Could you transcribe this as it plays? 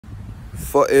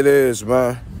Fuck it is,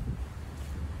 man.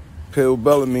 Pill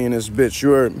Bellamy in this bitch,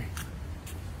 you heard me.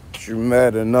 You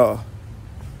mad enough.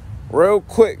 Real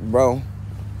quick, bro.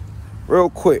 Real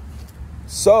quick.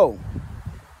 So,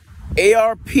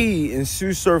 ARP and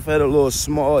Sue Surf had a little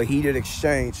small heated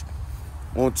exchange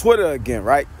on Twitter again,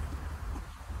 right?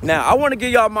 Now, I want to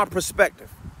give y'all my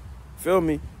perspective. Feel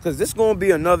me? Because this is going to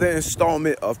be another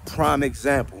installment of prime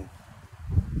example.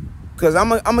 Because I'm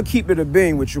going to keep it a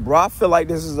being with you, bro. I feel like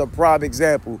this is a prime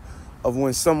example of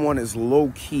when someone is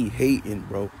low-key hating,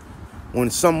 bro. When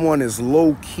someone is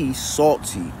low-key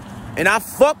salty. And I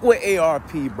fuck with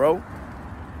ARP, bro.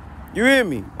 You hear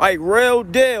me? Like, real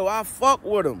deal. I fuck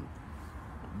with him.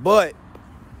 But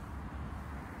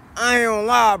I ain't gonna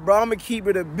lie, bro. I'm gonna keep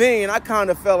it a being. I kind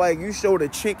of felt like you showed a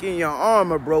chink in your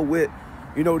armor, bro, with,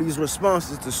 you know, these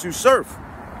responses to Sue Surf.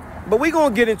 But we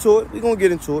gonna get into it. We gonna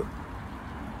get into it.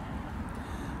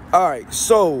 All right,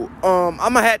 so I'm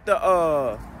gonna have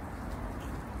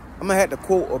to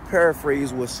quote or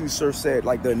paraphrase what Sue Surf said,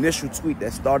 like the initial tweet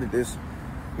that started this,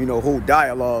 you know, whole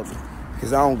dialogue,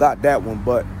 because I don't got that one.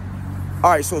 But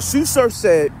all right, so Sue Surf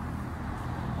said,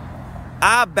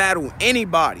 I battle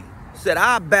anybody. Said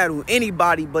I battle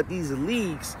anybody, but these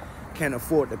leagues can't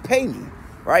afford to pay me,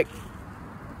 right?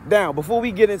 Now, before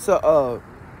we get into ARP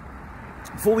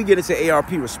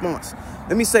response,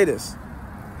 let me say this.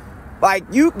 Like,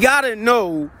 you gotta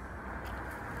know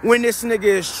when this nigga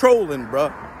is trolling,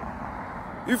 bruh.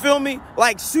 You feel me?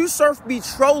 Like, Sue Surf be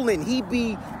trolling. He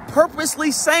be purposely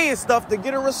saying stuff to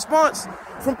get a response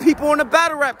from people in the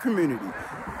battle rap community.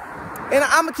 And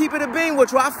I'm gonna keep it a being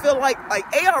with you. I feel like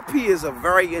ARP is a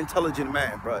very intelligent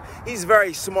man, bro. He's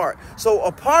very smart. So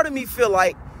a part of me feel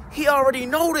like he already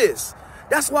know this.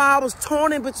 That's why I was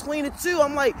torn in between the two.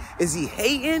 I'm like, is he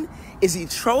hating? Is he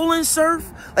trolling Surf?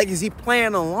 Like, is he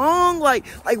playing along? Like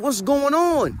what's going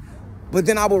on? But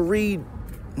then I would read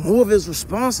more of his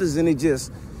responses, and it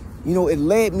just, you know, it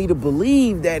led me to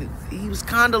believe that he was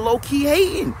kind of low-key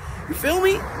hating. You feel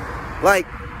me? Like,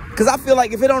 because I feel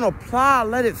like if it don't apply,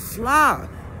 let it fly.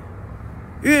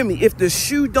 You hear me? If the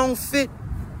shoe don't fit,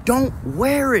 don't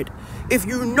wear it. If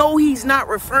you know he's not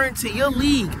referring to your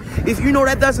league, if you know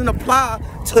that doesn't apply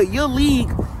to your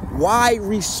league, why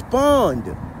respond?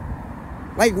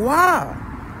 Like, why?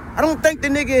 I don't think the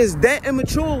nigga is that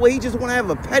immature where he just want to have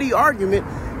a petty argument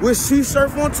with Sue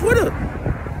Surf on Twitter.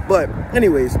 But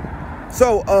anyways,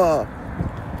 so,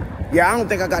 yeah, I don't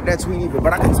think I got that tweet either,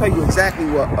 but I can tell you exactly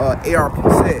what ARP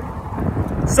said.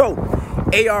 So,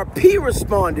 ARP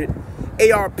responded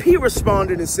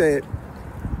and said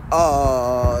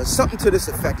something to this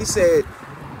effect. He said,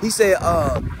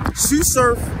 Sue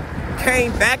Surf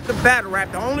came back to battle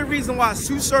rap. The only reason why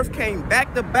Sue Surf came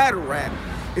back to battle rap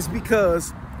is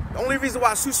because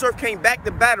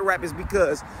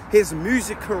his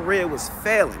music career was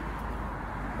failing.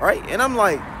 Right? And I'm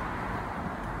like,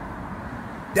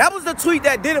 that was the tweet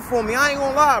that did it for me. I ain't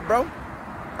gonna lie, bro.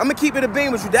 I'm gonna keep it a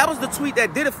beam with you. That was the tweet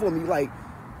that did it for me. Like,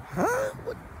 huh?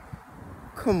 What?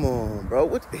 Come on, bro.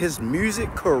 What? His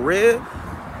music career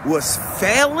was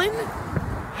failing?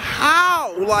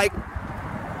 How? Like,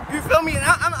 you feel me?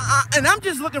 And I'm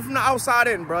just looking from the outside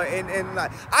in, bro. And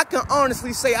like, I can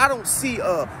honestly say I don't see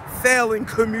a failing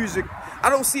music. I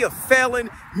don't see a failing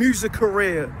music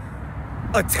career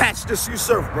attached to Sue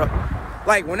Surf, bro.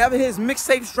 Like, whenever his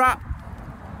mixtapes drop,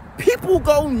 people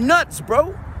go nuts,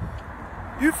 bro.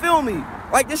 You feel me?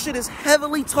 Like, this shit is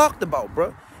heavily talked about,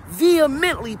 bro.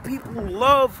 Vehemently, people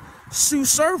love Sue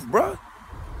Surf, bro.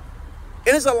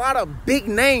 And there's a lot of big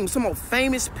names, some of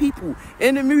famous people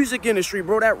in the music industry,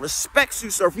 bro, that respect Sue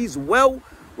Surf. He's well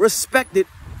respected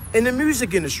in the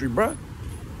music industry, bro.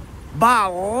 By a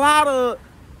lot of,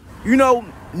 you know,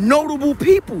 notable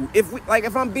people.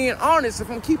 If I'm being honest,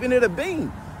 if I'm keeping it a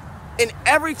bean. And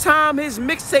every time his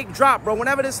mixtape drop, bro,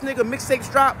 whenever this nigga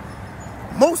mixtapes drop,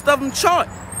 most of them chart.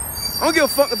 I don't give a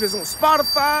fuck if it's on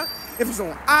Spotify, if it's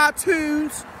on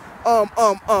iTunes,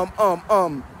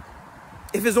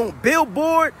 if it's on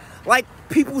Billboard. Like,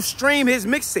 people stream his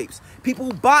mixtapes.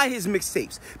 People buy his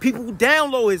mixtapes. People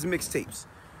download his mixtapes.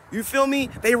 You feel me?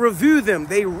 They review them.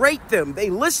 They rate them. They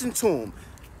listen to them.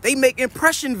 They make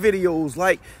impression videos.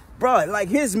 Like, bro, like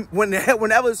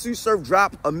whenever Sue Surf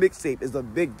drop a mixtape is a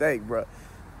big thing, bro.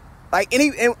 Like,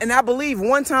 and I believe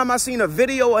one time I seen a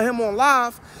video of him on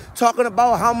live talking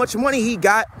about how much money he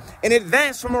got in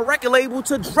advance from a record label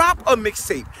to drop a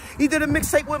mixtape. He did a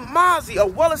mixtape with Mozzie, a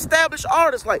well-established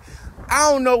artist. Like,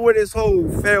 I don't know where this whole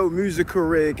failed music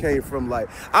career came from. Like,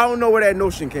 I don't know where that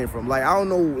notion came from. Like, I don't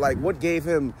know, like, what gave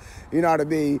him, you know what I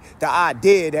mean, the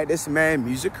idea that this man's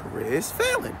music career is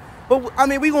failing. But I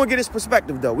mean, we gonna get his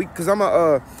perspective though. Cause I'm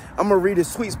gonna read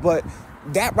his tweets. But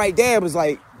that right there was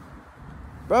like,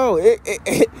 bro,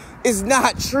 it's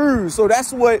not true. So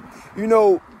that's what, you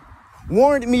know,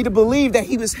 warranted me to believe that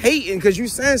he was hating, because you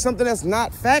saying something that's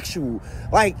not factual.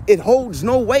 Like, it holds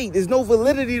no weight. There's no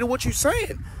validity to what you're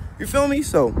saying. You feel me?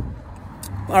 So,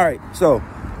 all right. So,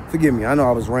 forgive me. I know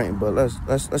I was ranting, but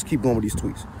let's keep going with these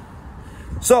tweets.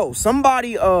 So,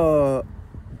 somebody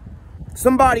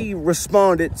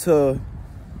responded to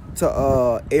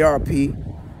ARP,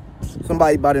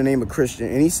 somebody by the name of Christian,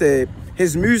 and he said,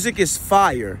 his music is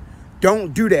fire.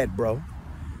 Don't do that, bro.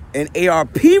 And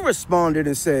ARP responded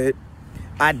and said,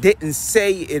 I didn't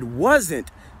say it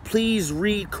wasn't. Please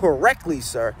read correctly,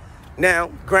 sir. Now,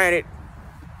 granted,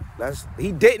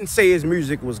 he didn't say his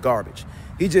music was garbage.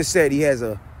 He just said he has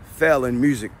a failing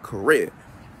music career.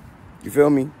 You feel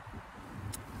me?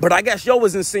 But I guess yo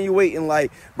was insinuating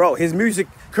like, bro, his music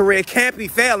career can't be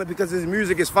failing because his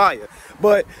music is fire.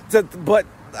 But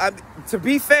to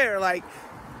be fair, like,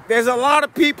 there's a lot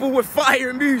of people with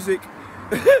fire music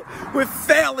with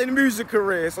failing music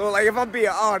careers. So, like, if I'm being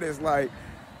honest, like,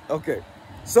 okay.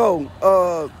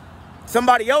 So,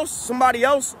 somebody else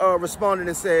responded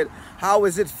and said, how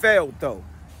is it failed, though?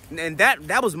 And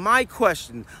that was my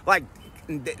question. Like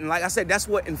I said, that's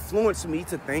what influenced me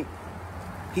to think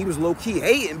he was low-key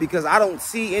hating, because I don't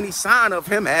see any sign of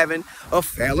him having a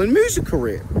failing music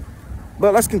career.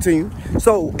 But let's continue.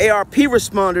 So, ARP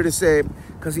responded and said,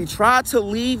 because he tried to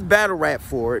leave battle rap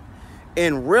for it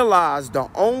and realized the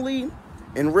only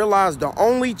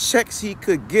checks he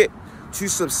could get to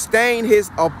sustain his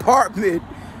apartment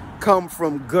come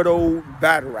from good old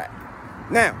battle rap.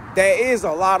 Now, there is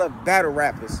a lot of battle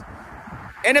rappers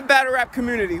in the battle rap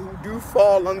community who do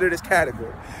fall under this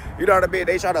category. You know what I mean?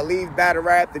 They try to leave battle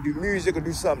rap to do music or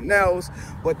do something else,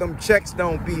 but them checks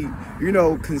don't be, you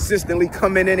know, consistently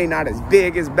coming in. They not as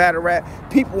big as battle rap.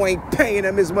 People ain't paying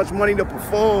them as much money to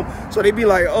perform, so they be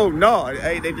like, oh no,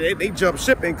 they jump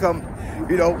ship and come,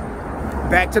 you know,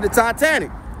 back to the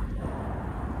Titanic.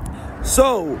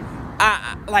 So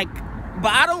I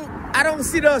don't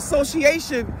see the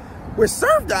association with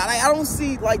Surf though. Like, I don't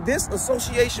see like this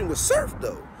association with Surf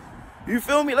though. You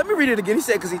feel me? Let me read it again. He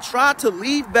said, because he tried to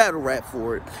leave battle rap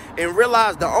for it and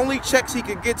realized the only checks he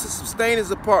could get to sustain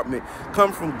his apartment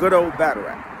come from good old battle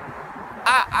rap.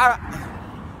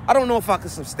 I don't know if I can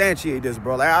substantiate this,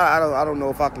 bro. Like, I don't know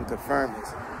if I can confirm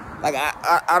this. Like,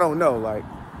 I don't know. Like,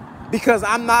 because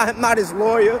I'm not his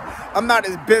lawyer. I'm not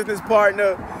his business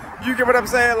partner. You get what I'm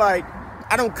saying? Like,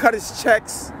 I don't cut his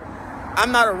checks.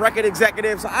 I'm not a record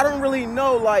executive, so I don't really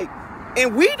know, like,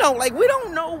 and we don't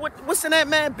know what's in that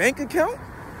man's bank account.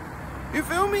 You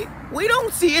feel me? We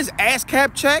don't see his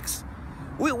ASCAP checks.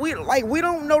 We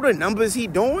don't know the numbers he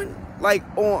doing, like,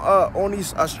 on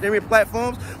these streaming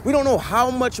platforms. We don't know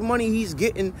how much money he's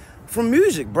getting from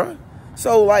music, bro.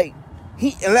 So, like,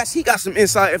 unless he got some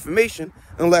inside information,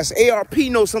 unless ARP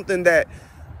knows something that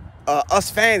us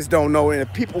fans don't know and the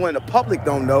people in the public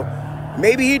don't know,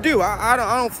 maybe he do. I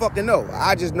don't fucking know.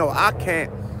 I just know I can't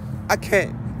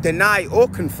deny or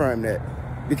confirm that,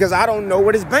 because I don't know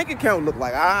what his bank account look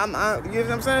like. You know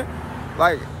what I'm saying?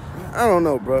 Like, I don't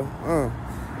know, bro.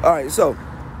 All right, so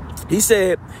he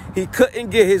said he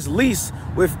couldn't get his lease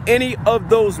with any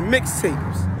of those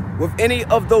mixtapes, with any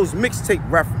of those mixtape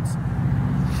reference.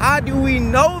 How do we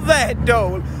know that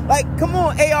though? Like, come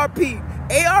on, ARP.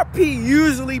 ARP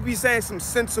usually be saying some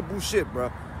sensible shit,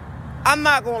 bro. I'm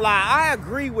not gonna lie, I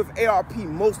agree with ARP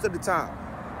most of the time.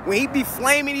 When he be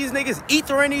flaming these niggas,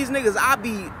 ethering these niggas, I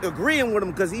be agreeing with him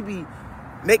because he be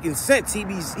making sense. He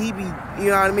be, you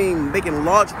know what I mean, making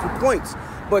logical points.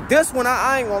 But this one,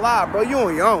 I ain't gonna lie, bro, you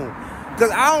on your own. Because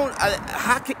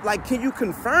can you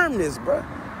confirm this, bro?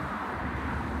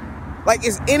 Like,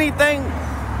 is anything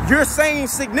you're saying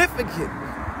significant?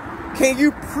 Can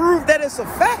you prove that it's a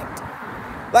fact?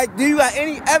 Like, do you got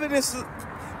any evidence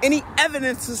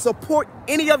to support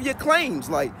any of your claims?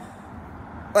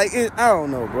 I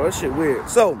don't know, bro. This shit weird.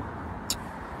 So,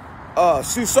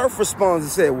 Sue Surf responds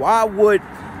and said, why would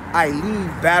I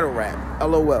leave battle rap?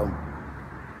 LOL.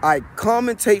 I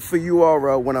commentate for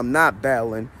URL when I'm not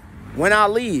battling. When I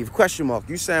leave, ?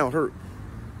 You sound hurt.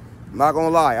 I'm not gonna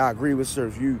lie, I agree with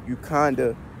Surf. You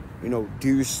kinda, you know,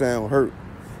 do sound hurt.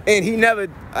 And he never,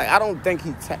 I don't think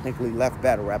he technically left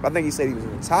battle rap. I think he said he was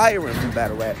retiring from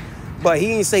battle rap. But he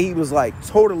didn't say he was like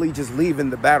totally just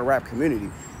leaving the battle rap community.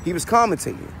 He was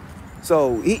commentating.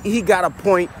 So he got a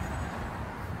point.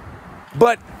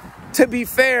 But to be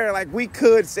fair, like, we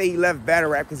could say he left battle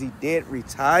rap because he did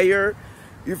retire.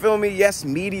 You feel me? Yes,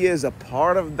 media is a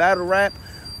part of battle rap,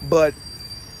 but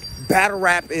battle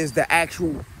rap is the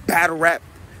actual battle rap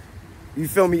You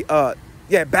feel me?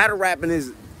 Yeah, battle rapping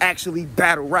is actually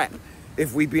battle rap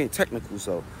if we being technical.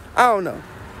 So I don't know.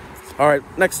 All right,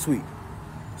 next tweet.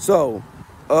 So,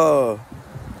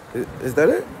 is that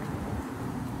it?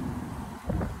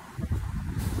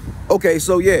 Okay,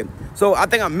 so yeah. So I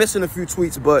think I'm missing a few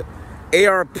tweets, but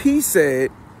ARP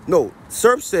said, no,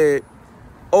 Surf said,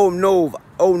 oh no,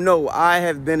 I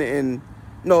have been in,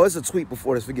 no, it's a tweet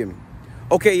before this, forgive me.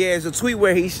 Okay, yeah, it's a tweet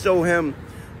where he showed him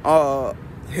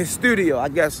his studio. I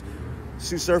guess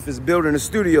Sue Surf is building a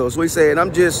studio. So he said,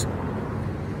 I'm just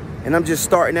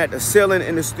starting at the ceiling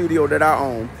in the studio that I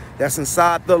own. That's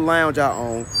inside the lounge I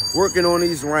own, working on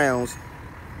these rounds.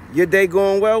 Your day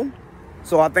going well?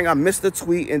 So I think I missed the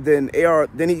tweet, and then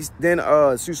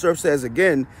Sue Surf says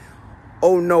again,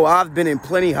 oh no, I've been in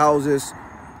plenty houses.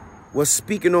 Was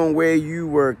speaking on where you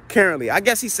were currently. I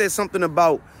guess he said something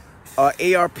about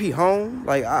ARP home.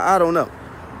 Like, I don't know.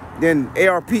 Then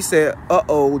ARP said,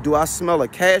 uh-oh, do I smell a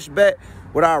cash bet?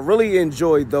 What I really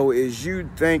enjoyed, though, is you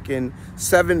thinking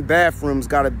 7 bathrooms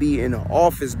got to be in an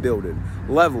office building.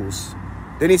 Levels.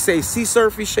 Then he say, see,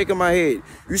 Surf, he's shaking my head.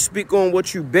 You speak on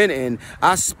what you've been in.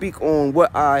 I speak on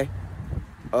what I...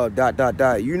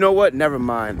 You know what? Never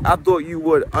mind. I thought you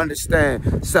would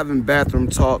understand 7 bathroom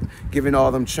talk, giving all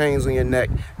them chains on your neck.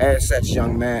 Assets,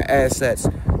 young man. Assets.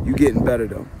 You getting better,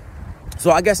 though.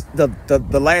 So I guess the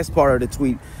last part of the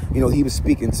tweet, you know, he was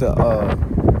speaking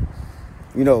to...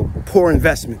 you know, poor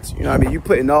investments. You know what I mean? You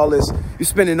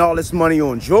spending all this money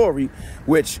on jewelry,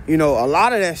 which, you know, a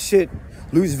lot of that shit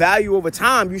lose value over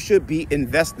time. You should be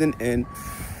investing in,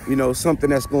 you know, something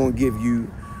that's going to give you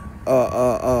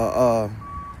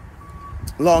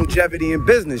longevity in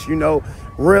business, you know,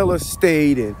 real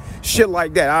estate and shit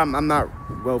like that. I'm not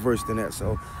well versed in that,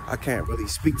 so I can't really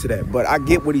speak to that. But I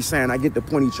get what he's saying. I get the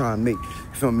point he's trying to make.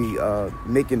 You feel me?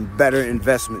 Making better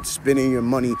investments, spending your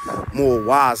money more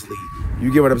wisely.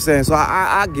 You get what I'm saying? So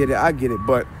I get it. I get it.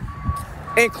 But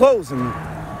in closing,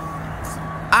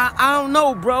 I don't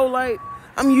know, bro. Like,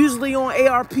 I'm usually on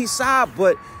ARP's side,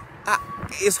 but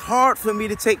it's hard for me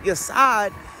to take your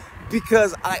side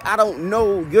because I don't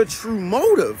know your true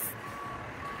motive.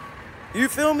 You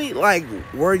feel me? Like,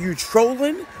 were you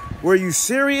trolling? Were you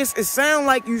serious? It sounded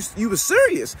like you were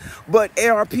serious. But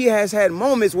ARP has had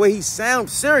moments where he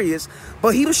sounds serious,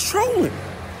 but he was trolling.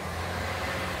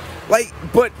 Like,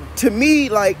 but to me,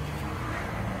 like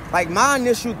my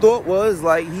initial thought was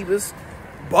like he was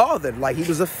bothered. Like he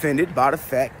was offended by the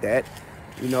fact that,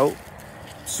 you know,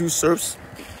 Sue Surf's,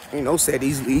 you know, said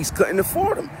these leagues couldn't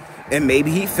afford him. And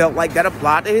maybe he felt like that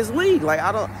applied to his league. Like,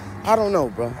 I don't know,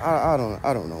 bro. I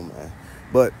don't know, man.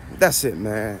 But that's it,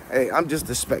 man. Hey, I'm just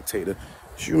a spectator.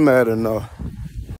 You mad or no?